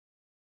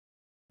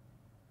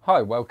Hi,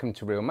 welcome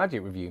to Real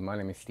Magic Review. My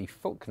name is Steve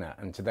Faulkner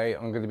and today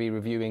I'm going to be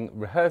reviewing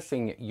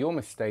Rehearsing Your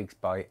Mistakes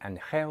by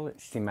Ángel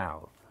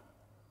Simal.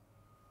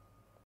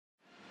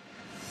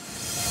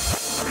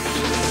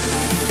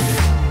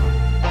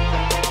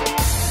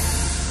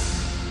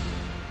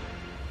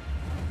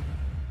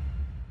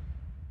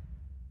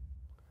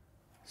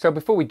 So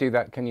before we do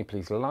that, can you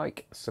please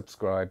like,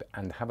 subscribe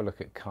and have a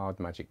look at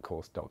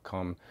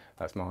cardmagiccourse.com.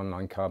 That's my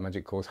online card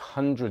magic course.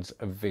 Hundreds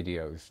of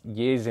videos,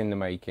 years in the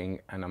making,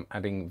 and I'm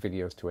adding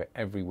videos to it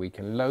every week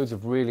and loads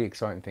of really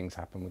exciting things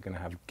happen. We're going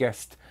to have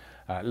guest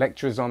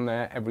lecturers on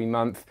there every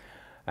month.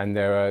 And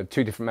there are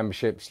two different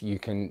memberships. You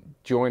can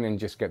join and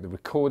just get the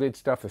recorded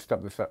stuff, the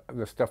stuff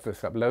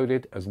that's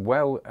uploaded, as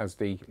well as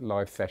the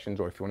live sessions,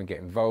 or if you want to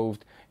get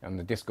involved on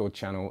the Discord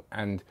channel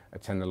and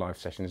attend the live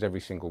sessions every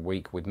single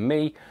week with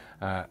me,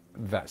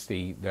 that's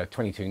the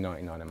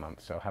 $22.99 a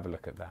month. So have a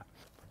look at that.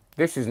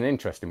 This is an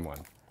interesting one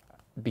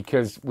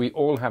because we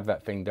all have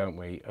that thing, don't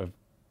we, of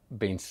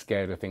being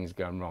scared of things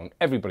going wrong.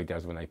 Everybody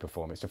does when they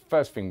perform. It's the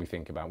first thing we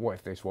think about. What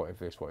if this, what if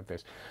this, what if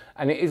this?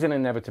 And it is an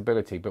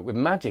inevitability, but with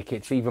magic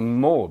it's even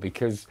more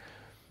because,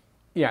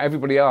 yeah,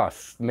 everybody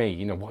asks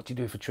me, what do you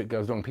do if a trick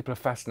goes wrong? People are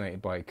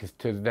fascinated by it because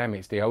to them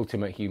it's the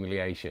ultimate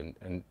humiliation,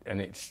 and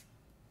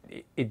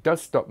it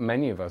does stop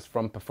many of us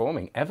from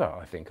performing ever,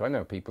 I think. I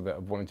know people that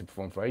have wanted to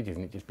perform for ages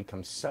and it just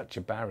becomes such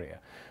a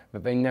barrier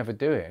that they never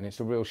do it, and it's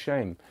a real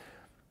shame.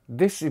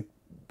 This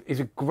is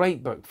a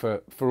great book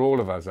for all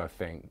of us, I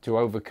think, to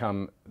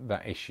overcome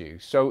that issue.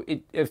 So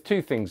there's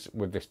two things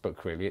with this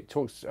book, really. It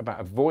talks about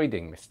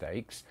avoiding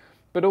mistakes,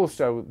 but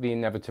also the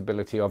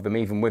inevitability of them,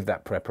 even with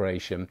that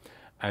preparation,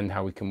 and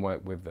how we can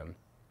work with them.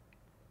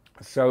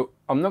 So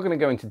I'm not going to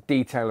go into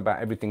detail about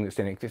everything that's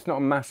in it, 'cause it's not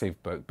a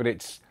massive book, but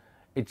it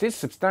is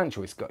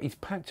substantial. He's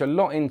packed a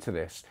lot into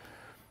this.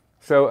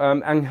 So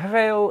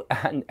Ángel,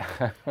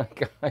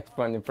 I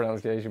find the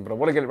pronunciation, but I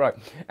want to get it right.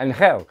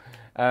 Ángel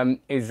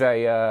is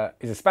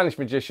a Spanish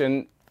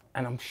magician,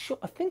 and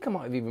I think I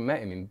might have even met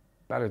him in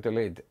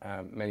Valladolid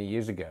many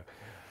years ago.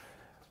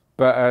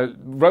 But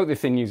wrote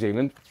this in New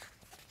Zealand.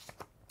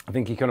 I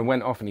think he kind of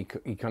went off and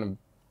he kind of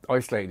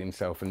isolated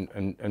himself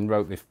and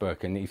wrote this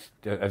book. And he's,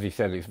 as he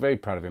said, he's very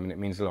proud of him, and it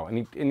means a lot.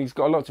 And he's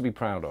got a lot to be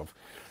proud of.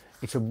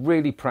 It's a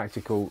really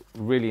practical,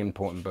 really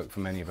important book for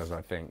many of us,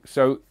 I think.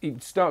 So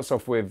it starts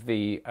off with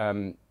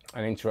an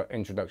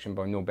introduction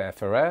by Norbert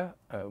Ferrer,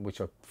 which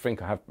I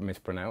think I have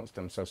mispronounced.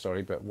 I'm so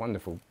sorry, but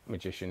wonderful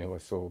magician who I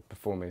saw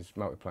perform his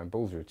multiplying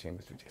balls routine.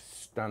 It was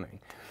just stunning.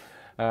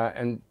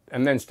 And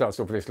then starts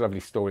off with this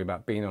lovely story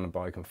about being on a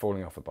bike and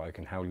falling off a bike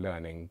and how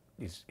learning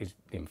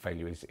in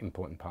failure is an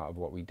important part of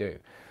what we do.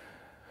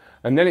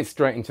 And then it's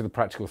straight into the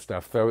practical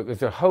stuff. So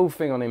there's a whole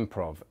thing on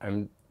improv,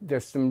 and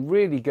there's some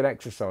really good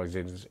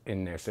exercises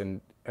in this,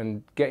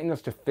 and getting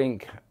us to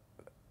think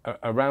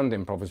around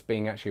improv as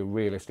being actually a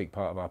realistic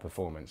part of our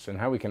performance, and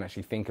how we can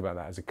actually think about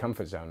that as a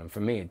comfort zone. And for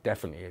me, it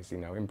definitely is.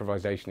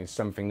 Improvisation is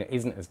something that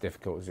isn't as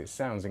difficult as it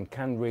sounds and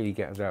can really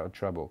get us out of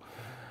trouble.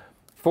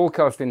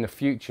 Forecasting the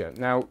future.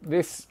 Now,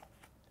 this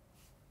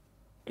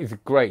is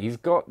great. He's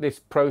got this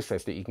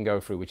process that you can go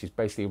through, which is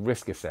basically a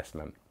risk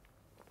assessment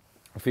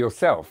for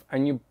yourself,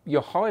 and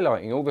you're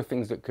highlighting all the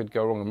things that could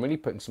go wrong and really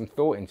putting some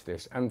thought into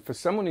this. And for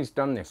someone who's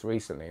done this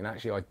recently, and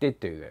actually I did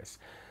do this,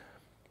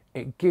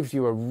 it gives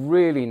you a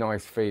really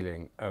nice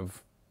feeling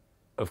of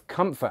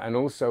comfort, and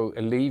also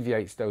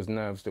alleviates those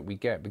nerves that we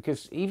get,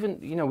 because even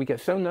we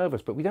get so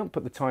nervous, but we don't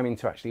put the time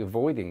into actually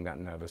avoiding that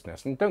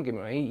nervousness. And don't get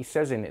me wrong, he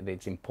says in it that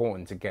it's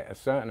important to get a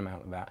certain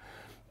amount of that,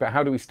 but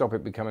how do we stop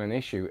it becoming an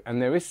issue?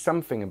 And there is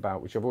something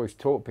about, which I've always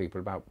taught people,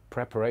 about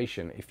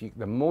preparation.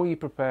 The more you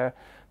prepare,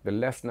 the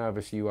less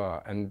nervous you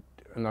are. And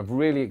I've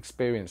really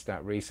experienced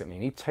that recently.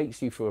 And he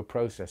takes you through a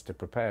process to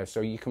prepare, so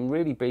you can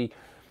really be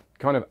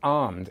kind of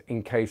armed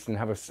in case, and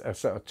have a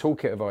sort of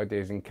toolkit of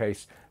ideas in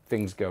case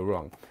things go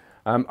wrong.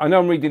 I know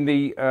I'm reading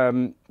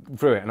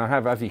through it, and I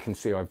have, as you can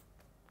see, I've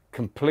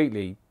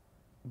completely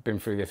been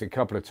through this a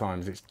couple of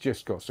times. It's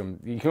just got some,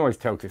 you can always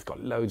tell because it's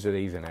got loads of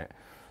these in it.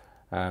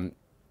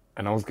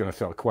 And I was going to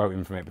start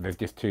quoting from it, but there's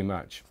just too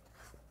much.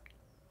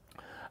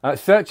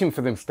 Searching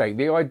for the mistake,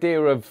 the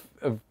idea of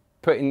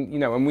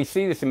putting, and we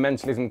see this in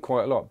mentalism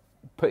quite a lot,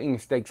 putting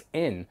mistakes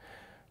in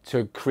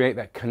to create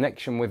that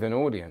connection with an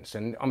audience.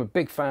 And I'm a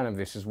big fan of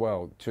this as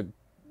well.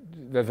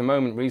 There's a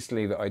moment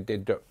recently that I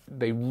did that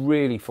they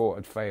really thought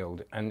had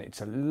failed, and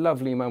it's a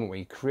lovely moment where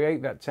you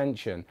create that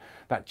tension,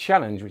 that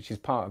challenge, which is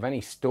part of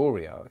any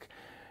story arc,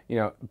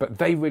 but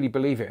they really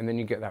believe it, and then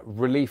you get that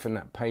relief and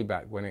that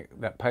payback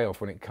that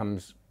payoff when it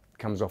comes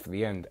off at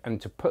the end. And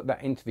to put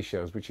that into the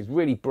shows, which is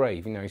really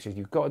brave. He says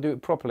you've got to do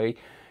it properly.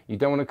 You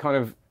don't want to kind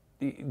of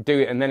do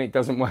it and then it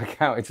doesn't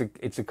work out.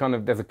 It's a kind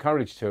of, there's a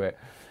courage to it,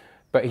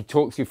 but he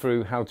talks you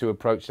through how to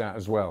approach that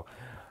as well.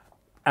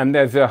 And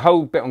there's a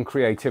whole bit on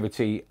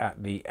creativity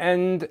at the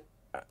end,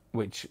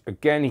 which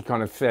again he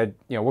kind of said,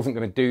 I wasn't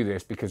going to do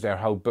this because there are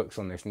whole books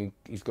on this, and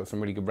he's got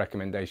some really good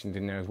recommendations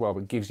in there as well,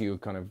 but gives you a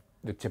kind of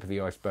the tip of the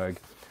iceberg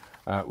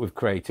with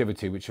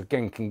creativity, which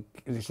again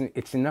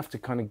it's enough to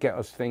kind of get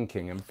us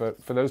thinking. And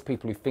for those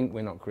people who think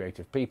we're not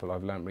creative people,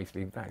 I've learned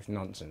recently that's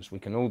nonsense. We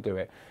can all do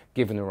it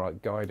given the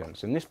right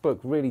guidance. And this book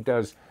really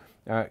does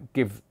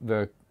give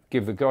the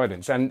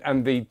guidance.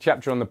 And the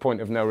chapter on the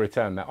point of no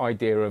return, that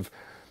idea of,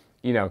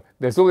 you know,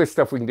 there's all this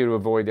stuff we can do to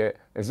avoid it.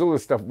 There's all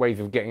this stuff, ways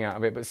of getting out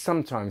of it. But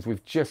sometimes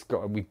we've just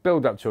got to, we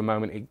build up to a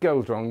moment, it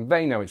goes wrong.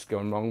 They know it's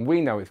going wrong.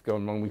 We know it's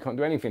going wrong. We can't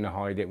do anything to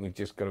hide it. We've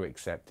just got to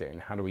accept it. And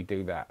how do we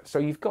do that? So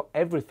you've got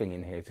everything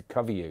in here to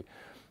cover you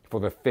for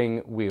the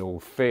thing we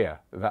all fear,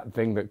 that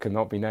thing that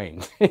cannot be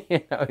named.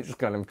 You know, it's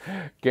kind of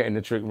getting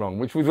the trick wrong,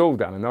 which we've all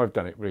done. And I've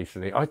done it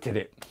recently. I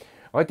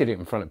did it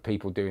in front of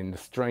people doing The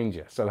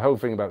Stranger. So the whole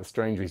thing about The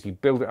Stranger is you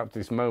build it up to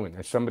this moment.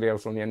 There's somebody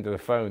else on the end of the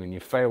phone and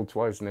you fail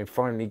twice and they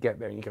finally get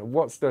there and you go,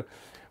 what's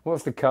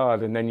the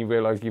card? And then you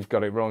realise you've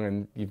got it wrong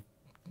and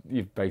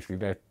you've basically,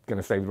 they're going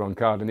to say the wrong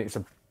card, and it's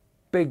a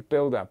big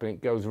build up and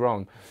it goes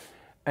wrong.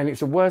 And it's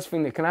the worst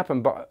thing that can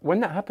happen. But when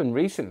that happened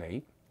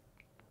recently,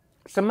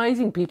 it's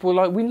amazing. People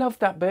like, we love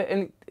that bit.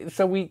 And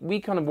so we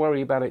kind of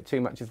worry about it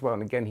too much as well.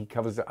 And again, he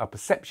covers our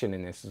perception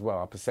in this as well,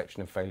 our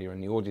perception of failure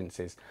and the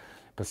audience's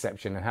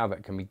perception and how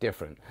that can be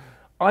different.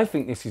 I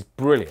think this is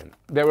brilliant.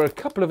 There are a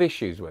couple of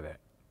issues with it,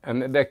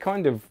 and they're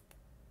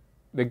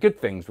good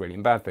things really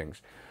and bad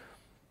things.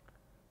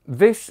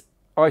 This,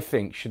 I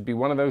think, should be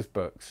one of those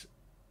books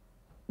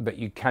that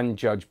you can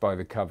judge by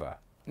the cover.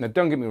 Now,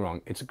 don't get me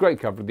wrong, it's a great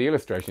cover, the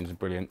illustrations are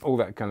brilliant, all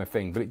that kind of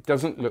thing, but it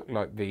doesn't look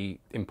like the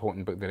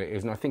important book that it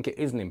is, and I think it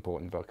is an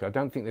important book. I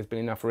don't think there's been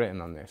enough written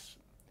on this.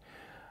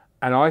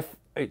 And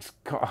it's,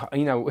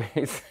 you know,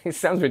 it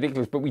sounds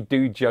ridiculous, but we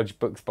do judge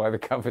books by the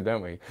cover,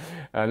 don't we?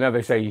 Now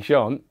they say you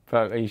shan't,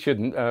 but you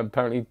shouldn't.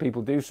 Apparently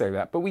people do say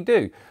that, but we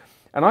do.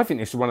 And I think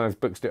this is one of those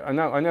books that, I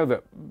know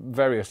that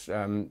various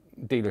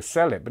dealers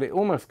sell it, but it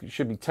almost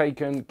should be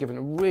taken, given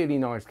a really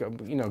nice,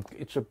 you know,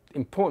 it's an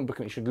important book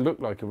and it should look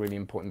like a really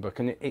important book.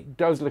 And it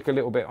does look a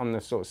little bit on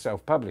the sort of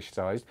self-published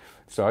side,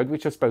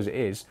 which I suppose it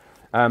is.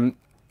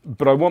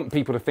 But I want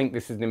people to think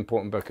this is an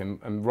important book,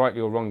 and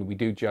rightly or wrongly, we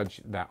do judge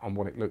that on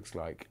what it looks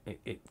like.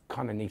 It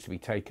kind of needs to be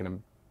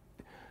taken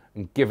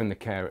and given the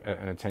care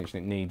and attention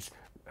it needs,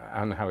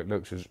 and how it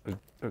looks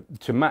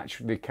to match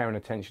the care and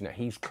attention that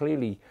he's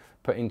clearly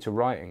put into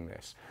writing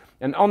this.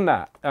 And on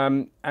that,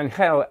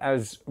 Ángel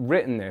has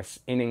written this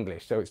in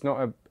English, so it's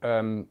not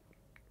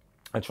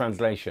a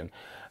translation.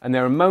 And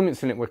there are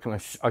moments in it where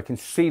I can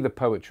see the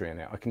poetry in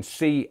it. I can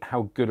see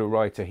how good a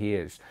writer he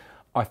is.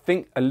 I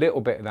think a little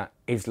bit of that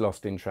is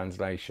lost in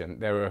translation.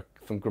 There are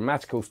some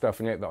grammatical stuff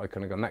in it that I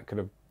kind of gone, that could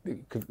have,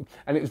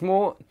 and it was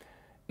more,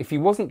 if he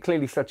wasn't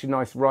clearly such a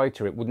nice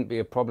writer, it wouldn't be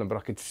a problem, but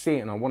I could see it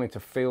and I wanted to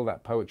feel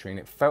that poetry, and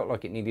it felt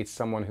like it needed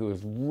someone who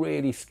was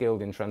really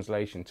skilled in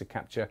translation to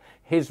capture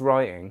his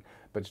writing,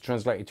 but to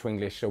translate it to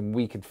English so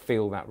we could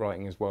feel that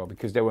writing as well,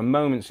 because there were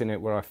moments in it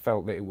where I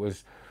felt that it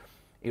was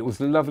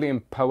lovely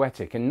and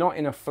poetic, and not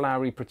in a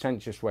flowery,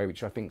 pretentious way,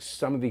 which I think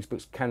some of these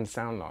books can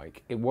sound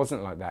like. It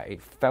wasn't like that.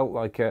 It felt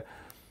like I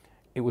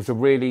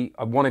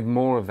wanted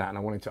more of that,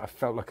 and I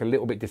felt like a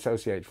little bit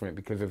dissociated from it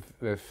because of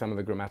some of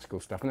the grammatical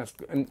stuff.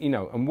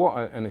 And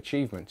what an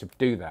achievement to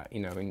do that,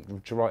 you know,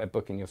 to write a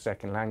book in your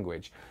second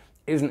language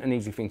isn't an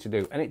easy thing to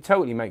do. And it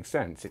totally makes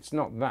sense. It's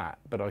not that,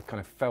 but I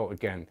kind of felt,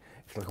 again,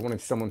 it's like I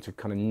wanted someone to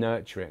kind of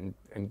nurture it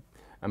and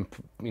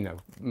you know,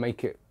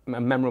 make it a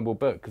memorable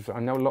book, because I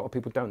know a lot of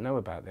people don't know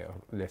about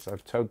this.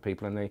 I've told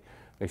people and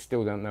they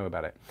still don't know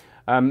about it.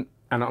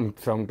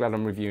 So I'm glad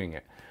I'm reviewing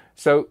it.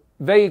 So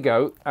there you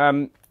go.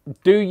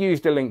 Do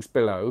use the links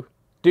below.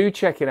 Do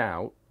check it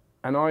out.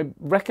 And I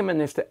recommend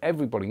this to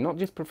everybody, not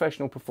just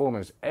professional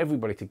performers,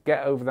 everybody, to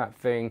get over that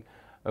thing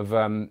of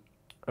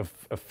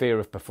fear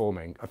of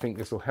performing. I think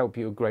this will help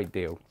you a great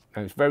deal.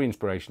 And it's very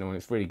inspirational and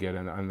it's really good,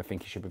 and I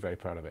think you should be very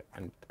proud of it.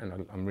 And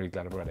I'm really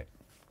glad I've read it.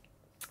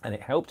 And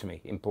it helped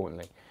me,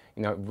 importantly.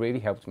 You know, it really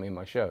helped me in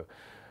my show.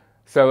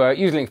 So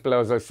use links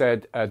below, as I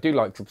said. Do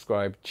like,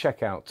 subscribe,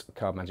 check out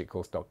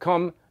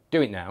cardmagiccourse.com.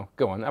 Do it now.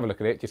 Go on, have a look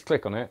at it. Just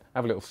click on it,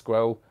 have a little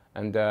scroll,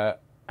 and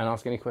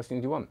ask any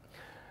questions you want.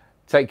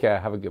 Take care.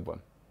 Have a good one.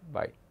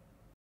 Bye.